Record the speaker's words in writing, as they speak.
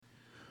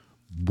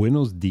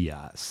Buenos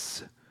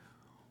dias.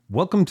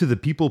 Welcome to the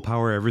People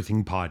Power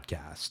Everything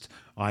podcast.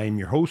 I am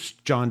your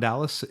host, John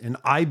Dallas, and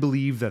I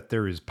believe that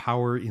there is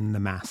power in the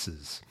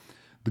masses.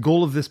 The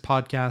goal of this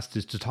podcast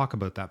is to talk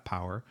about that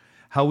power,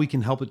 how we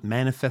can help it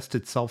manifest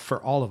itself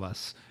for all of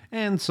us,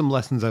 and some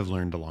lessons I've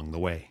learned along the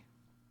way.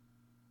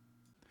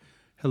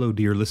 Hello,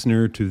 dear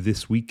listener, to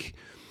this week.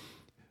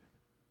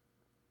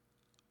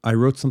 I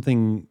wrote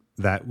something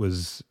that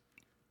was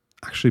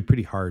actually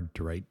pretty hard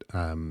to write.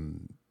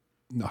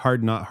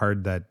 Not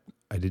hard that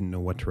I didn't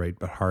know what to write,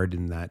 but hard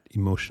in that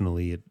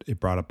emotionally it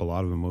brought up a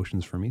lot of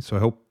emotions for me. So I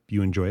hope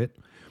you enjoy it.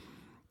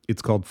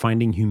 It's called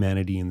Finding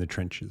Humanity in the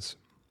Trenches.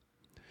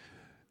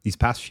 These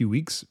past few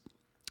weeks,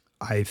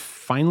 I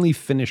finally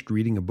finished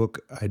reading a book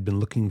I'd been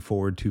looking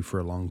forward to for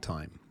a long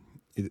time.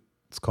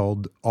 It's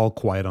called All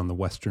Quiet on the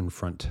Western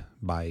Front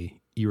by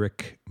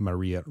Erich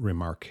Maria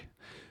Remarque.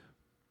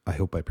 I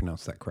hope I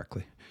pronounced that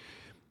correctly.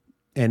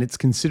 And it's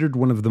considered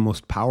one of the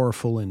most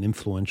powerful and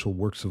influential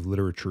works of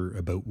literature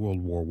about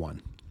World War I.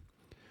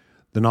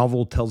 The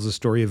novel tells the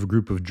story of a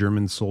group of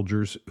German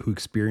soldiers who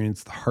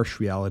experienced the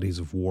harsh realities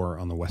of war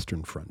on the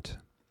Western Front.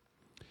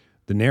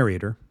 The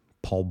narrator,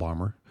 Paul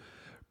Bäumer,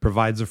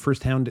 provides a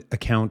first-hand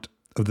account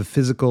of the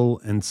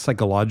physical and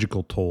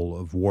psychological toll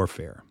of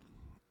warfare,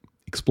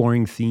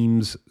 exploring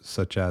themes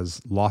such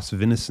as loss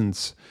of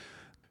innocence,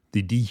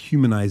 the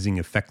dehumanizing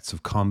effects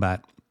of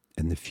combat,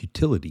 and the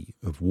futility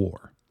of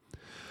war.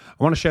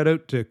 I want to shout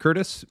out to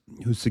Curtis,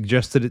 who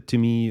suggested it to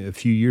me a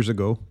few years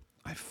ago.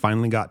 I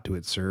finally got to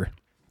it, sir.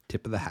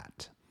 Tip of the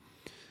hat.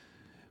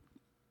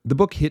 The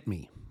book hit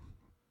me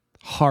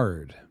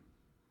hard.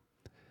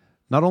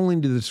 Not only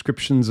the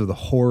descriptions of the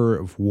horror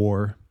of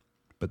war,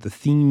 but the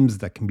themes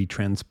that can be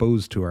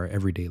transposed to our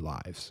everyday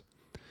lives.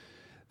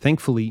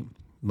 Thankfully,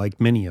 like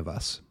many of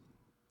us,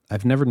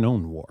 I've never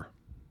known war,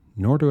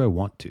 nor do I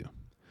want to.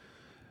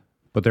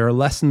 But there are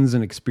lessons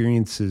and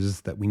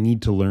experiences that we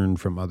need to learn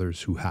from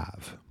others who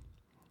have.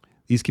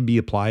 These can be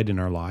applied in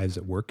our lives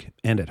at work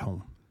and at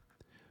home.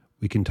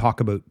 We can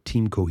talk about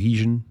team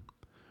cohesion,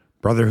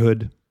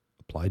 brotherhood,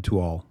 applied to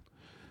all,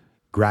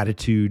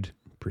 gratitude,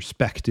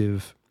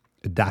 perspective,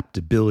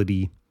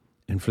 adaptability,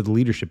 and for the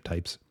leadership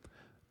types,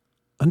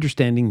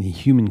 understanding the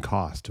human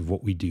cost of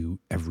what we do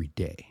every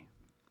day.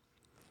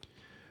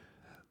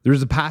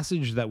 There's a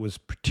passage that was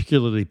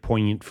particularly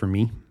poignant for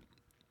me.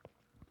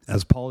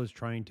 As Paul is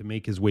trying to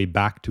make his way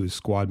back to his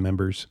squad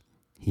members,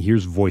 he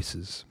hears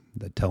voices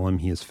that tell him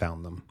he has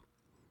found them.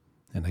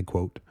 And I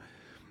quote,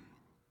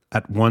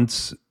 "At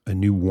once a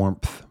new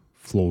warmth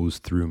flows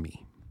through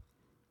me.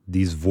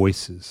 These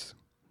voices,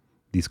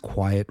 these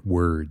quiet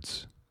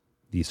words,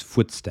 these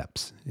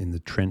footsteps in the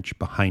trench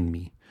behind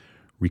me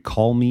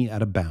recall me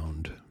at a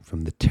bound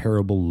from the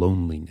terrible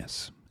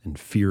loneliness and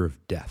fear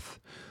of death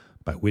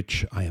by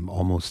which I am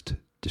almost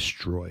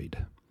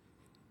destroyed.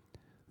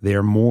 They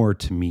are more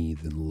to me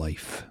than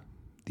life,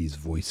 these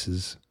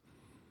voices.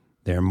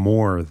 They are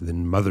more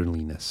than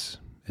motherliness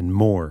and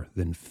more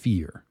than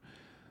fear.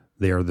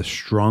 They are the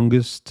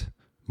strongest,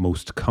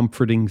 most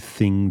comforting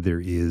thing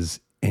there is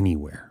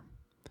anywhere.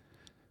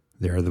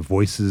 They are the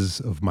voices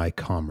of my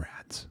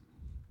comrades."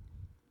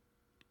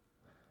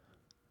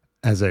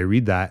 As I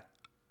read that,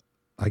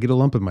 I get a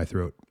lump in my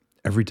throat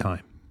every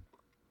time.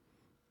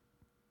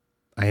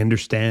 I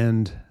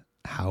understand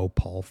how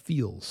Paul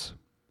feels,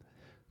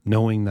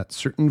 knowing that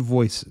certain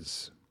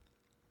voices,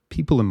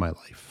 people in my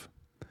life,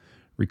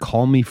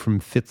 recall me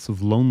from fits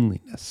of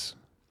loneliness,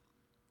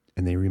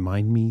 and they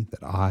remind me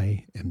that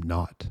I am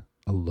not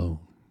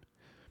alone.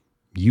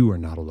 You are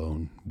not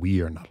alone.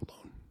 We are not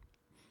alone.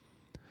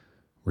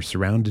 We're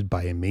surrounded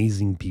by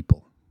amazing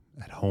people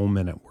at home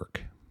and at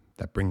work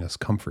that bring us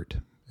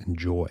comfort and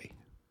joy.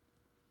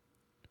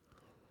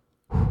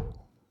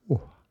 All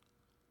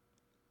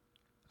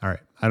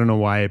right. I don't know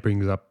why it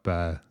brings up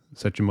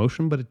such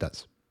emotion, but it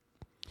does.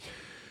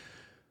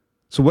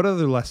 So what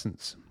other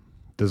lessons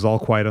does All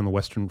Quiet on the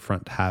Western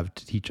Front have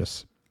to teach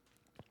us?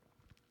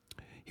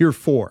 Here are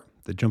 4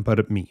 that jump out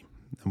at me,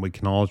 and we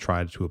can all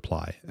try to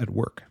apply at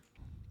work.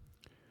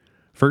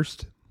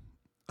 First,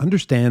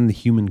 understand the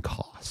human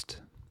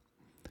cost.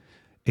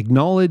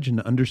 Acknowledge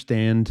and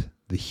understand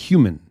the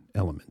human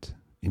element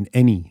in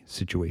any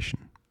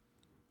situation.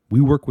 We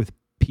work with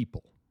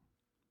people,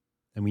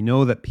 and we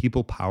know that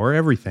people power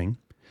everything,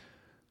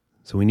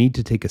 so we need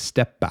to take a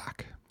step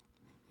back.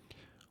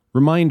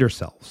 Remind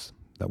ourselves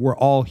that we're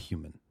all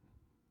human,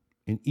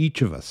 and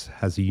each of us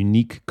has a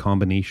unique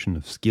combination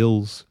of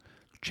skills,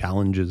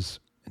 challenges,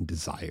 and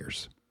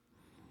desires.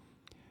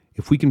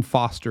 If we can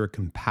foster a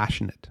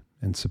compassionate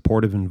and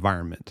supportive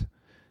environment,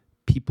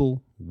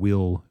 people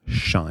will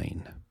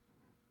shine,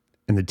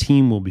 and the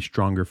team will be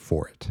stronger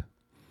for it.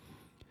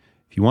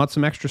 If you want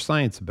some extra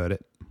science about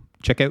it,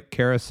 check out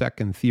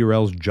Karasek and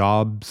Theorell's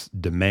Jobs,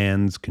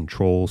 Demands,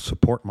 Control,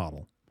 Support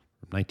model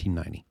from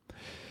 1990.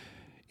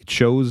 It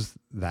shows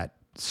that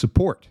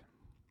support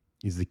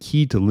is the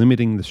key to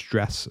limiting the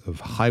stress of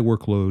high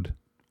workload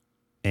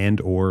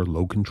and or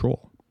low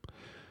control.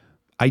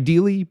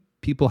 Ideally,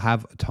 people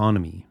have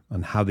autonomy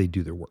on how they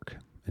do their work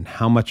and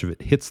how much of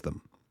it hits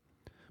them.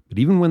 But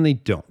even when they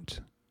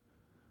don't,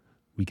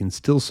 we can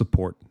still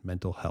support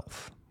mental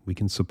health. We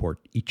can support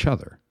each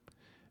other.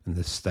 And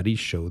the studies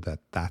show that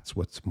that's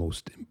what's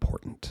most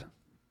important.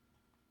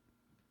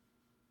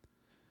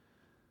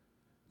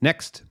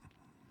 Next,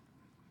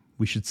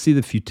 we should see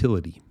the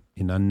futility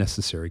in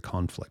unnecessary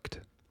conflict.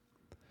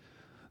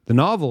 The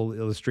novel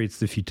illustrates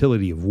the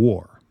futility of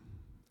war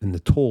and the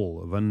toll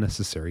of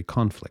unnecessary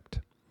conflict.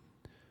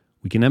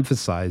 We can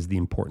emphasize the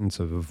importance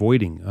of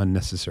avoiding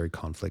unnecessary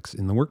conflicts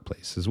in the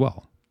workplace as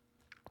well.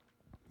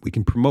 We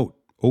can promote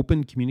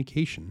open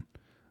communication,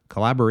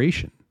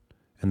 collaboration,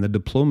 and the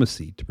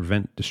diplomacy to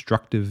prevent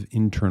destructive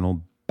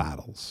internal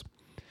battles.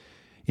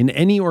 In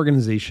any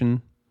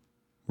organization,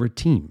 we're a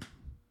team.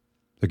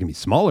 There can be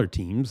smaller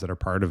teams that are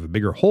part of a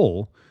bigger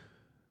whole,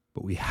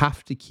 but we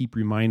have to keep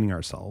reminding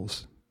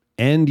ourselves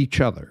and each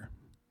other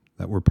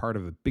that we're part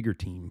of a bigger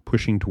team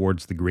pushing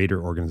towards the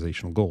greater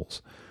organizational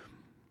goals.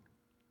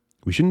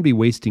 We shouldn't be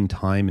wasting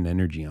time and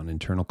energy on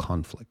internal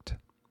conflict.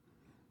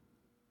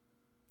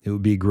 It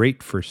would be a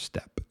great first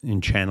step in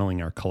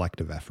channeling our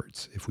collective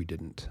efforts if we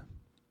didn't.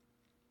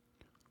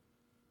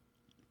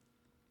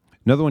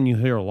 Another one you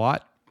hear a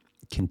lot,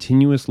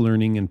 continuous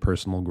learning and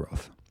personal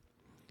growth.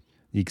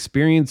 The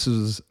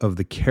experiences of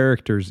the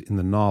characters in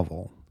the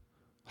novel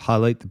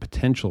highlight the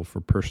potential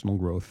for personal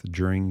growth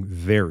during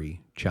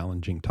very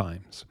challenging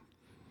times.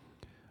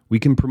 We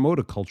can promote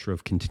a culture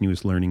of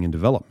continuous learning and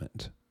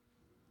development.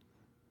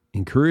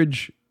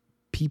 Encourage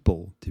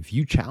people to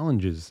view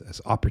challenges as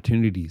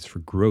opportunities for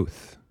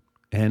growth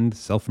and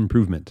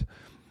self-improvement.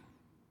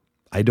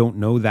 I don't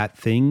know that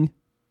thing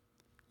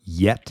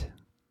yet.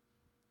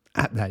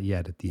 At that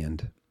yet at the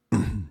end.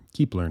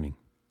 Keep learning.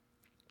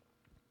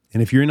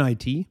 And if you're in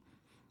IT,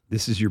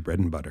 this is your bread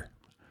and butter.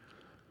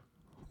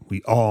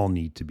 We all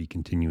need to be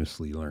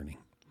continuously learning.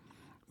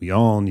 We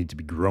all need to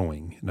be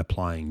growing and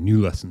applying new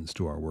lessons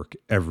to our work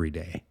every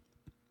day.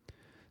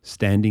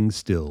 Standing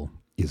still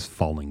is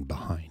falling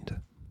behind.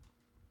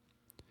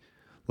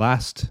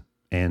 Last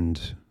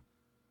and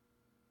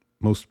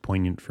most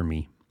poignant for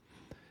me,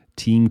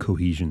 team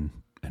cohesion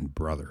and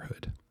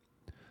brotherhood.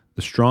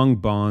 The strong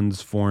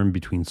bonds formed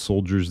between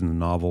soldiers in the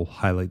novel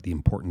highlight the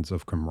importance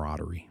of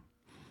camaraderie.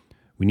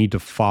 We need to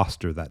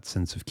foster that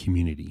sense of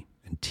community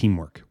and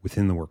teamwork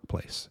within the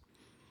workplace.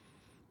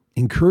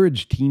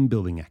 Encourage team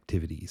building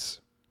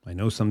activities. I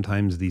know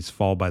sometimes these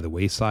fall by the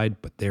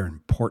wayside, but they're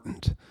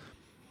important.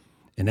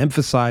 And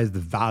emphasize the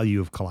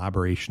value of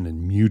collaboration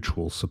and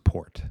mutual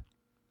support.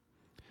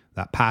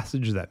 That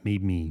passage that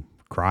made me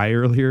cry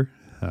earlier,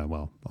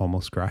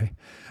 almost cry.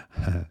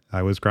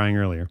 I was crying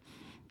earlier.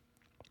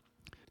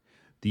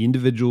 The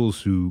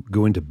individuals who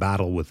go into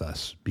battle with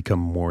us become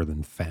more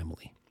than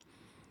family.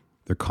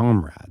 They're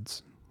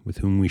comrades with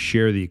whom we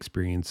share the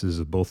experiences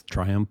of both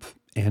triumph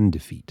and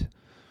defeat.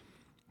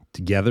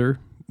 Together,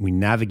 we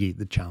navigate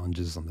the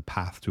challenges on the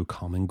path to a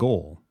common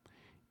goal,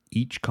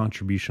 each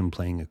contribution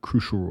playing a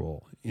crucial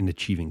role in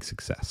achieving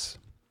success.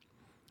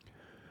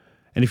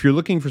 And if you're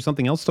looking for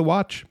something else to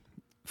watch,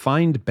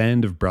 find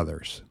Band of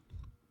Brothers.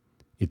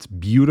 It's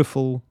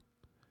beautiful,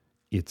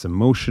 it's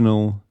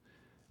emotional,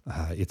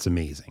 it's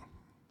amazing.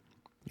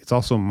 It's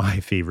also my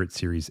favorite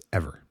series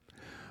ever.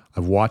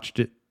 I've watched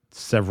it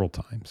several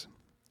times,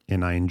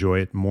 and I enjoy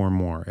it more and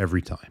more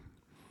every time.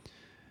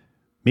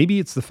 Maybe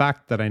it's the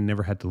fact that I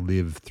never had to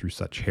live through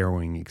such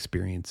harrowing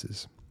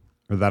experiences,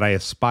 or that I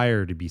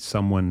aspire to be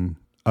someone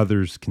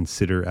others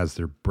consider as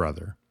their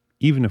brother,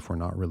 even if we're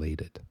not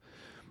related.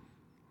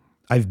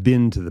 I've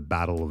been to the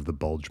Battle of the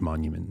Bulge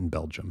Monument in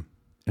Belgium,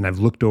 and I've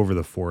looked over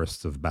the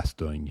forests of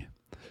Bastogne.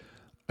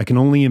 I can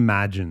only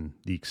imagine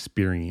the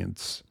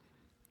experience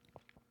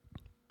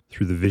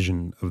through the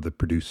vision of the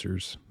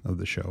producers of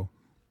the show,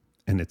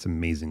 and it's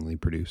amazingly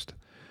produced.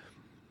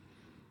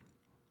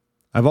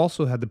 I've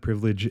also had the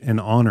privilege and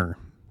honor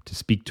to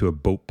speak to a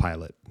boat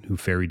pilot who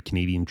ferried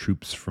Canadian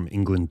troops from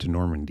England to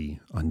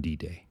Normandy on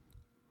D-Day.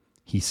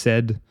 He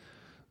said,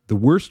 "The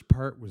worst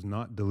part was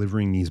not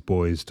delivering these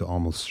boys to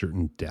almost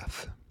certain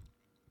death,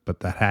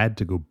 but that had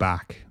to go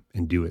back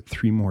and do it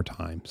 3 more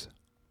times."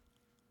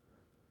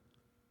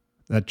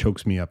 That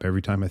chokes me up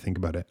every time I think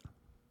about it.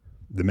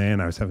 The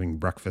man I was having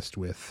breakfast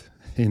with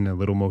in a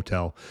little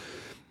motel,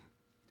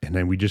 and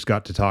then we just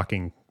got to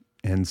talking,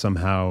 and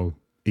somehow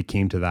it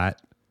came to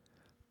that,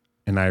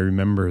 and I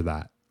remember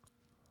that.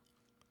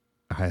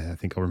 I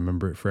think I'll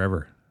remember it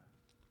forever.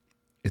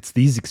 It's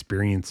these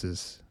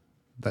experiences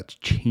that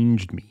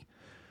changed me,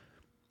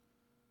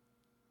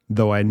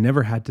 though I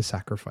never had to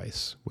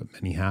sacrifice what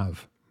many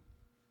have.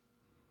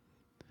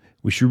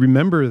 We should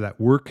remember that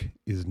work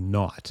is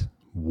not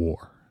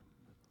war.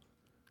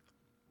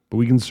 But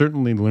we can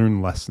certainly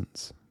learn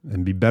lessons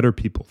and be better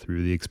people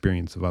through the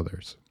experience of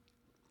others.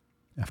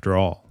 After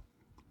all,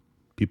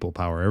 people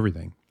power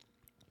everything.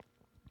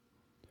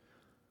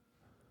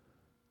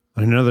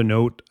 On another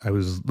note, I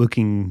was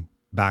looking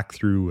back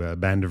through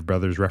Band of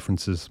Brothers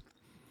references,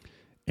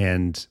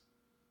 and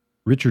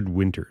Richard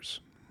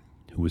Winters,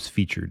 who was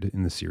featured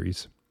in the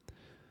series,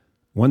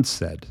 once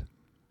said,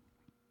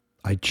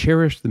 I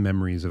cherish the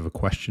memories of a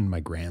question my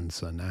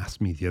grandson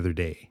asked me the other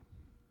day.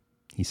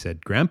 He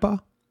said, "Grandpa,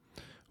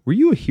 were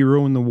you a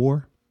hero in the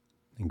war?"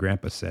 And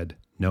Grandpa said,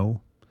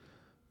 "No,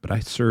 but I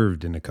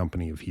served in a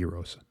company of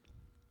heroes."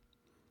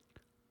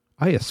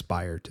 I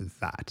aspire to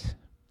that.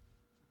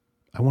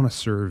 I want to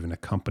serve in a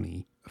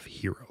company of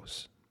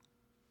heroes.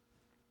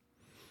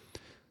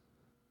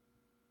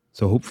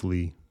 So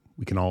hopefully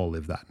we can all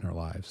live that in our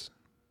lives.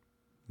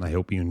 And I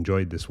hope you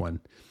enjoyed this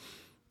one.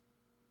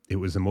 It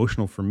was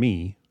emotional for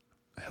me.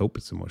 I hope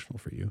it's emotional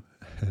for you.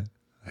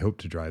 I hope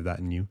to drive that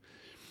in you.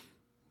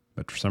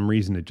 But for some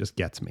reason, it just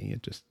gets me.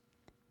 It just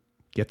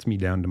gets me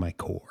down to my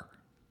core.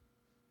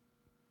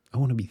 I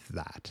want to be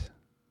that.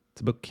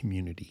 It's about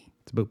community.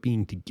 It's about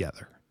being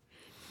together.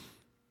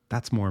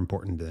 That's more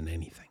important than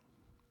anything.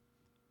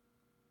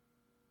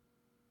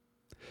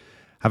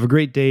 Have a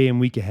great day and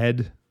week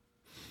ahead.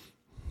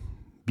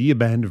 Be a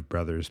band of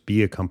brothers.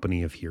 Be a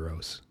company of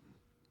heroes.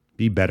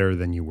 Be better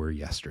than you were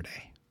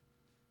yesterday.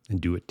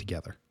 And do it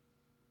together.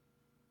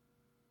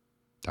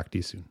 Talk to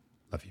you soon.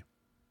 Love you.